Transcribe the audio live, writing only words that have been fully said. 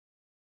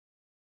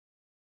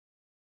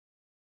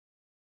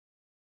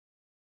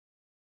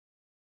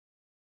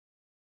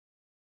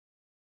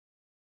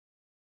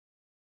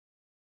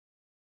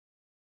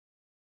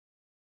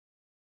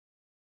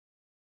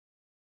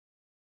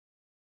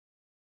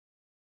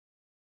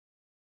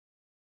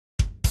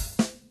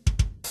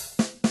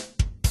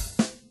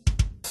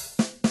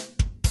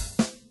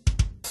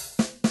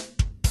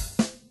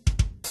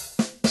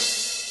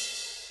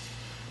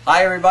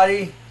Hi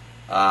everybody,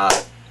 my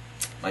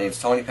name is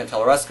Tony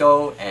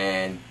Pantellaresco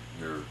and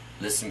you're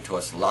listening to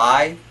us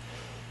live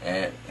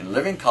and in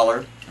living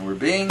color, and we're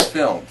being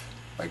filmed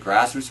by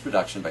Grassroots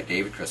Production by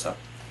David Crissa,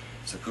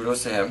 so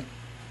kudos to him.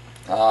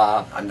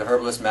 I'm the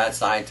herbalist, mad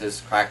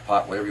scientist,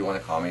 crackpot, whatever you want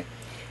to call me.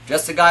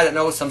 Just a guy that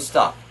knows some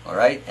stuff,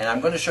 alright? And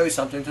I'm going to show you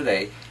something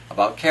today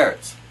about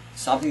carrots.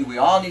 Something we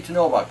all need to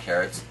know about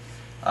carrots,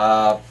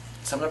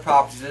 some of the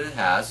properties that it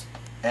has,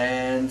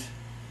 and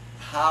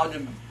how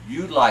to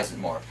utilize it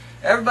more.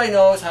 Everybody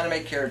knows how to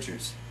make carrot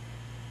juice.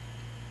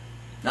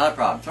 Not a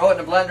problem. Throw it in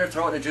a blender,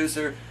 throw it in a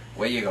juicer,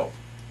 away you go.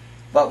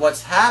 But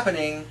what's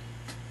happening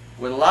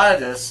with a lot of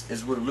this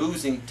is we're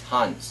losing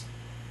tons.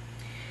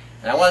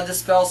 And I want to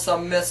dispel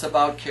some myths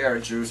about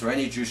carrot juice or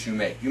any juice you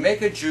make. You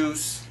make a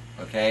juice,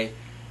 okay,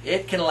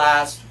 it can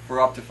last for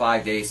up to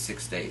 5 days,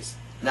 6 days.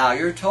 Now,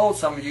 you're told,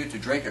 some of you, to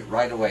drink it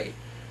right away.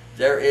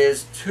 There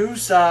is two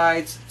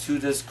sides to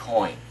this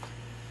coin.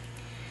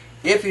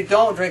 If you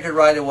don't drink it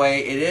right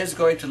away, it is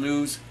going to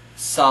lose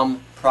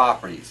some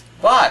properties,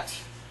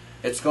 but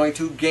it's going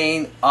to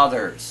gain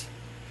others.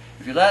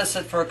 If you let it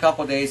sit for a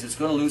couple of days, it's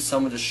going to lose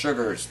some of the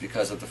sugars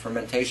because of the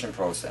fermentation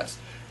process.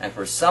 And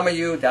for some of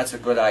you, that's a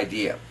good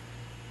idea.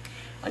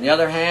 On the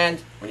other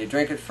hand, when you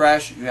drink it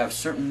fresh, you have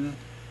certain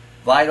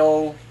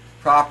vital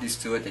properties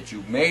to it that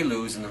you may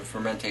lose in the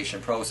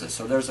fermentation process.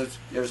 So there's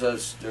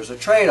a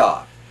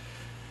trade-off.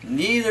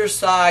 Neither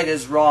side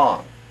is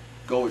wrong.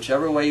 Go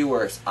whichever way you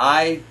work.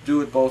 I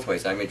do it both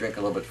ways. I may drink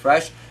a little bit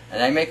fresh,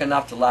 and I make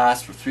enough to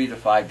last for 3 to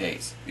 5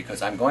 days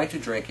because I'm going to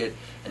drink it,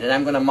 and then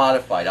I'm going to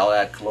modify it. I'll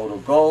add colloidal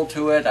gold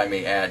to it. I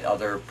may add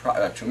other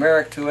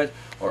turmeric to it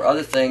or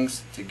other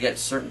things to get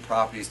certain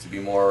properties to be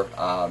more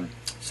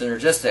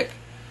synergistic.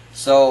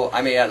 So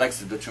I may add, like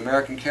the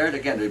turmeric and carrot.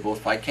 Again, they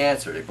both fight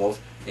cancer. They both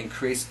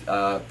increase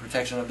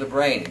protection of the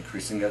brain,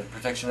 increasing the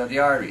protection of the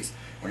arteries.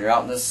 When you're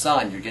out in the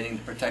sun, you're getting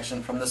the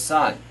protection from the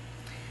sun.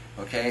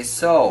 Okay,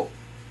 so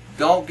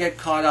don't get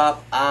caught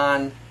up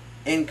on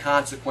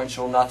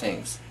inconsequential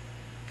nothings.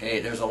 Okay,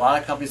 there's a lot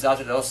of companies out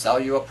there that'll sell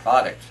you a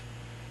product,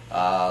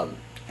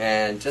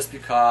 and just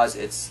because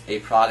it's a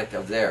product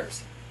of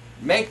theirs,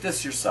 make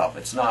this yourself.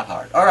 It's not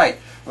hard. All right,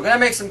 we're going to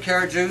make some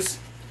carrot juice.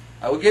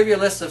 I will give you a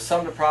list of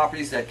some of the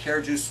properties that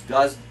carrot juice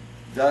does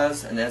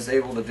and is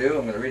able to do.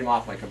 I'm going to read them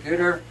off my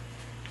computer.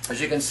 As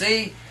you can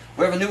see,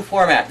 we have a new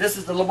format. This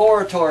is the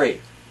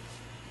laboratory.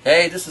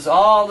 Okay, this is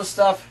all the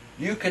stuff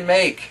you can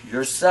make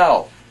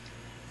yourself.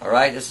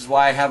 Alright, this is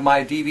why I have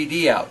my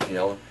DVD out. You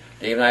know,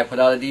 Dave and I put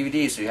out a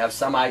DVD so you have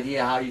some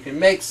idea how you can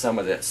make some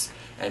of this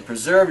and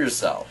preserve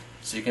yourself.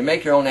 So you can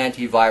make your own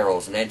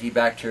antivirals and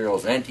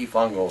antibacterials and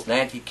antifungals and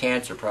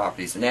anti-cancer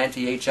properties and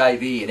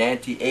anti-HIV and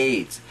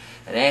anti-AIDS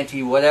and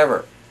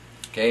anti-whatever.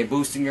 Okay,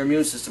 boosting your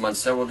immune system on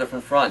several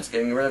different fronts,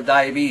 getting rid of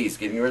diabetes,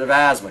 getting rid of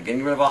asthma,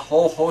 getting rid of a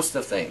whole host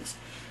of things.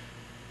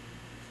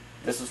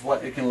 This is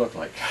what it can look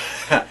like.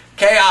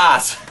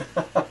 Chaos!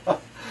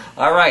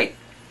 Alright.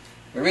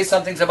 We read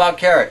some things about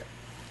carrot.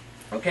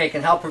 Okay, it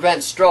can help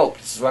prevent stroke.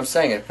 This is what I'm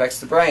saying. It affects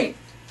the brain.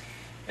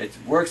 It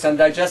works on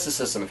the digestive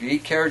system. If you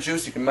eat carrot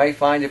juice, you may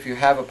find if you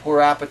have a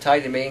poor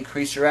appetite, it may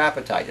increase your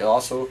appetite. It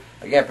also,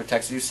 again,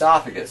 protects the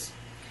esophagus.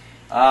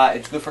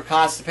 It's good for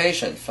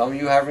constipation. Some of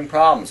you are having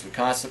problems with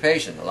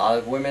constipation. A lot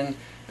of women,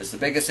 it's the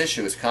biggest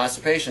issue is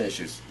constipation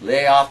issues.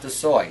 Lay off the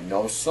soy.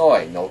 No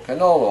canola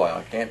oil.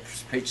 I can't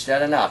preach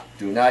that enough.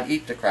 Do not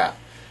eat the crap.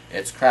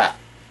 It's crap.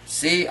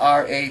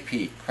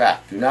 C-R-A-P,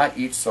 crap. Do not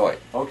eat soy.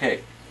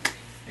 Okay.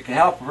 It can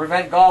help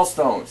prevent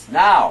gallstones.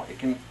 Now, it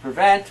can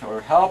prevent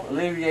or help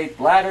alleviate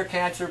bladder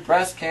cancer,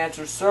 breast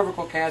cancer,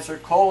 cervical cancer,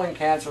 colon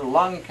cancer,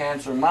 lung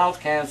cancer, mouth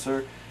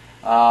cancer,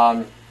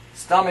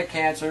 stomach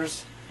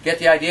cancers. Get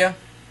the idea?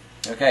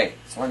 Okay.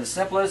 It's one of the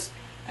simplest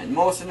and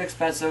most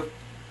inexpensive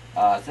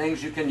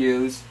things you can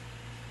use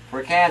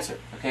for cancer.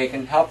 Okay. It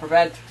can help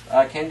prevent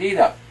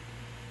candida.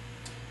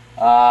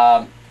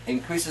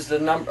 Increases the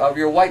number of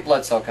your white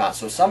blood cell count.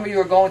 So some of you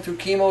are going through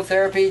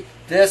chemotherapy.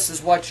 This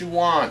is what you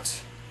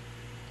want.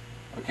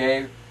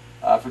 Okay,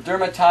 for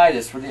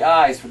dermatitis, for the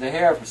eyes, for the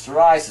hair, for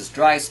psoriasis,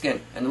 dry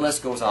skin, and the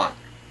list goes on.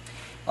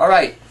 All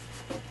right,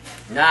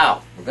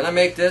 now we're going to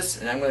make this,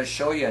 and I'm going to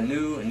show you a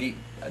new,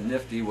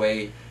 nifty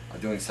way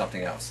of doing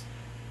something else.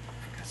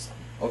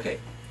 Okay,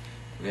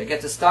 we're going to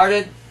get this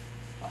started.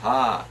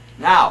 Aha!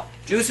 Now,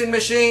 juicing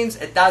machines,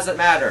 it doesn't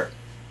matter.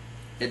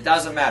 It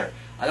doesn't matter.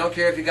 I don't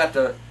care if you got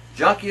the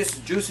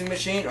junkiest juicing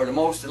machine or the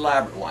most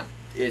elaborate one.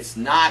 It's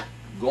not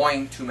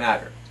going to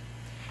matter.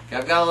 Okay,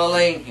 I've got a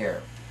Lane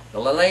here. The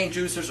Lane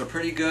juicers are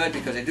pretty good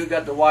because they do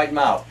got the wide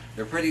mouth.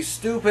 They're pretty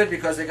stupid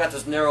because they got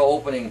this narrow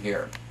opening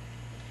here.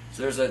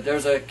 So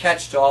there's a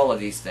catch to all of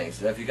these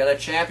things. If you got a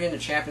Champion, the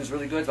Champion's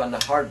really good on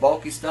the hard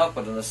bulky stuff,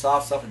 but on the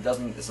soft stuff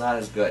it's not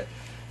as good.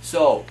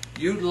 So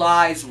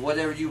utilize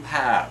whatever you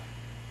have.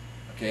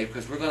 Okay,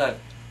 because we're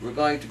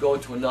going to go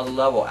to another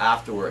level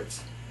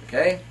afterwards.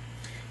 Okay?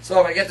 So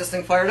I'm going to get this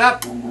thing fired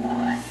up.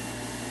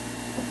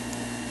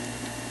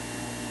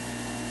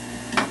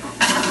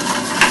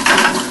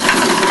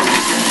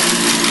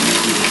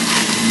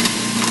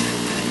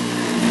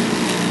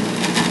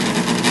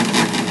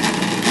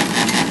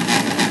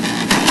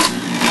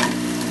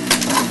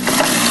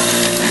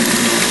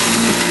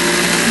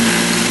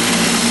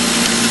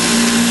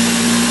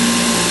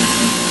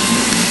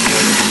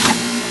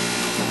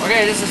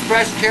 this is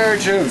fresh carrot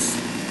juice.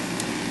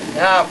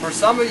 Now, for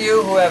some of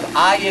you who have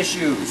eye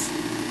issues,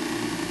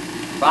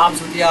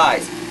 problems with the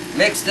eyes,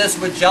 mix this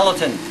with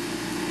gelatin.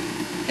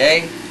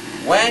 Okay?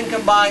 When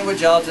combined with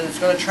gelatin, it's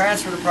going to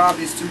transfer the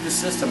properties through the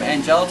system.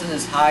 And gelatin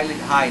is high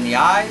in the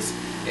eyes,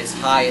 it's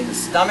high in the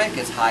stomach,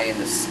 it's high in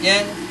the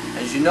skin.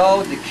 As you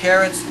know, the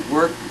carrots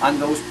work on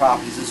those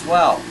properties as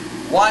well.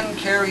 One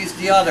carries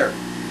the other.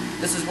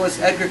 This was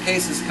Edgar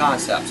Case's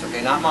concepts,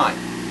 okay, not mine.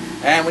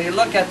 And when you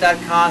look at that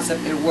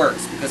concept, it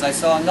works. Because I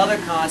saw another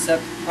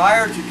concept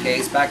prior to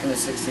Case, back in the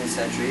 16th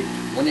century,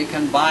 when they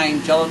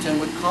combined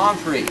gelatin with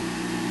comfrey.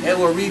 It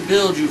will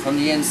rebuild you from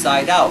the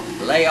inside out.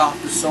 Lay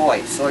off the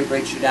soy. Soy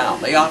breaks you down.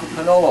 Lay off the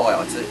canola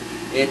oil.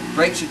 It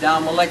breaks you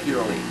down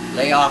molecularly.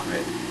 Lay off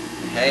it.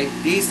 Okay?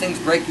 These things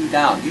break you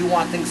down. You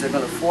want things that are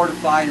going to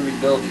fortify and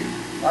rebuild you.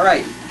 All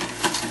right.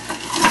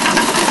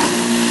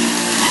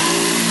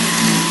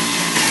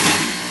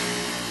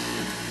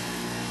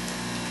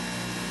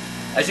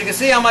 As you can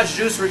see how much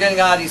juice we're getting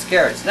out of these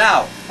carrots.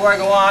 Now, before I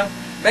go on,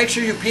 make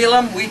sure you peel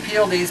them. We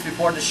peel these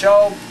before the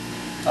show.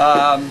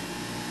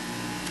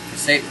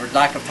 Save for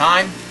lack of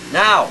time.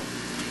 Now,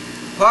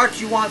 the part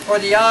you want for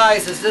the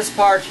eyes is this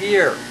part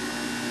here.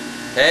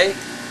 Okay?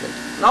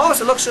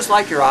 Notice it looks just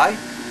like your eye.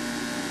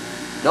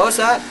 Notice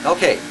that?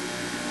 Okay.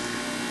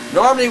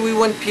 Normally we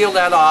wouldn't peel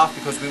that off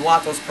because we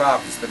want those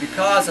properties, but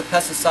because of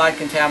pesticide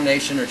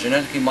contamination or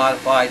genetically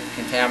modified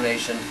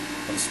contamination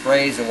from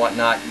sprays and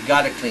whatnot, you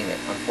got to clean it,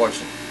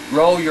 unfortunately.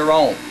 Grow your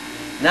own.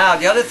 Now,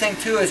 the other thing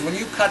too is when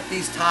you cut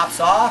these tops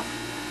off,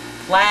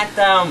 plant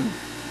them.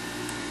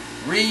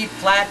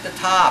 Replant the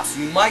tops.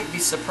 You might be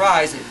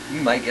surprised that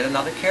you might get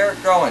another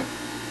carrot growing.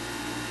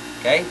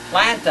 Okay?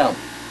 Plant them.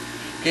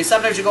 Okay,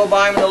 sometimes you go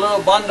buy them in a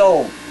little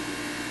bundle.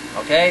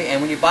 Okay?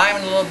 And when you buy them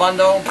in a little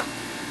bundle,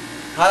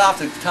 cut off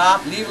the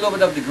top, leave a little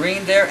bit of the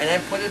green there, and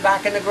then put it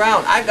back in the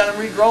ground. I've got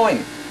them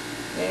regrowing.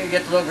 And you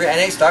get the little green, and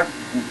they start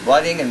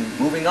budding and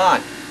moving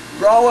on.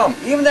 Grow them.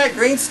 Even that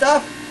green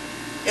stuff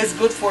is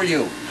good for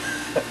you.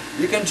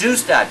 You can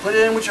juice that. Put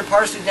it in with your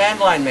parsley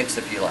dandelion mix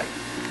if you like.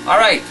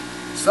 Alright,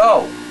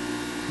 so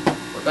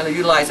we're going to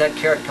utilize that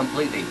carrot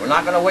completely. We're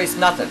not going to waste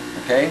nothing,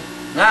 okay?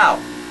 Now,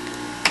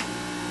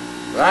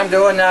 what I'm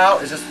doing now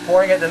is just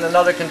pouring it in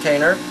another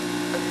container.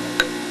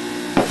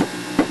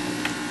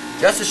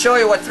 Just to show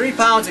you what 3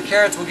 pounds of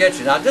carrots will get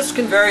you. Now, this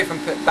can vary from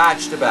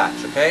batch to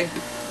batch, okay?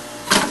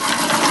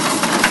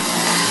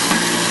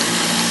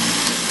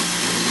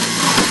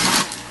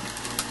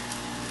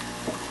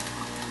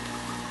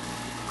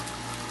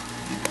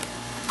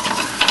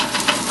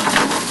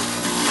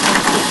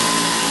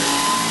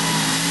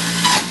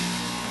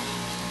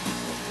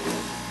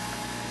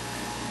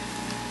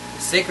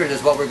 Secret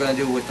is what we're going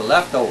to do with the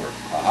leftover.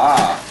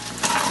 Aha!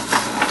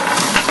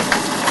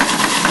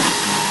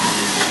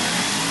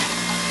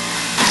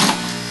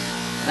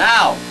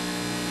 Now,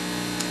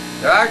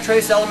 there are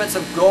trace elements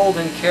of gold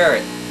in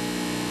carrot.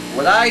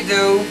 What I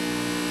do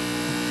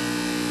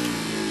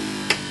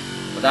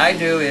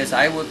is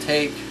I will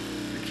take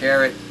the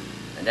carrot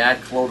and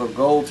add colloidal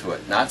gold to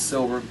it, not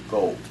silver,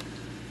 gold.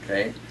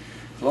 Okay?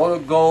 Colloidal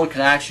gold can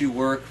actually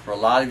work for a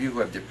lot of you who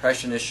have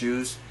depression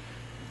issues,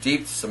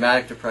 deep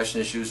somatic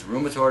depression issues,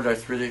 rheumatoid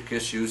arthritic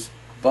issues,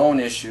 bone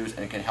issues,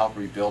 and it can help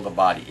rebuild the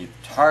body. It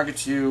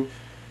targets you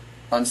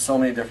on so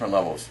many different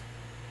levels.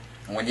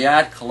 And when you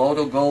add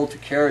colloidal gold to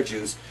carrot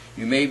juice,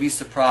 you may be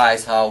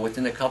surprised how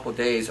within a couple of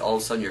days, all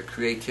of a sudden your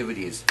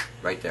creativity is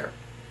right there.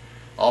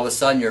 All of a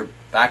sudden you're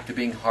back to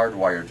being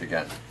hardwired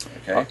again.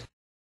 Okay?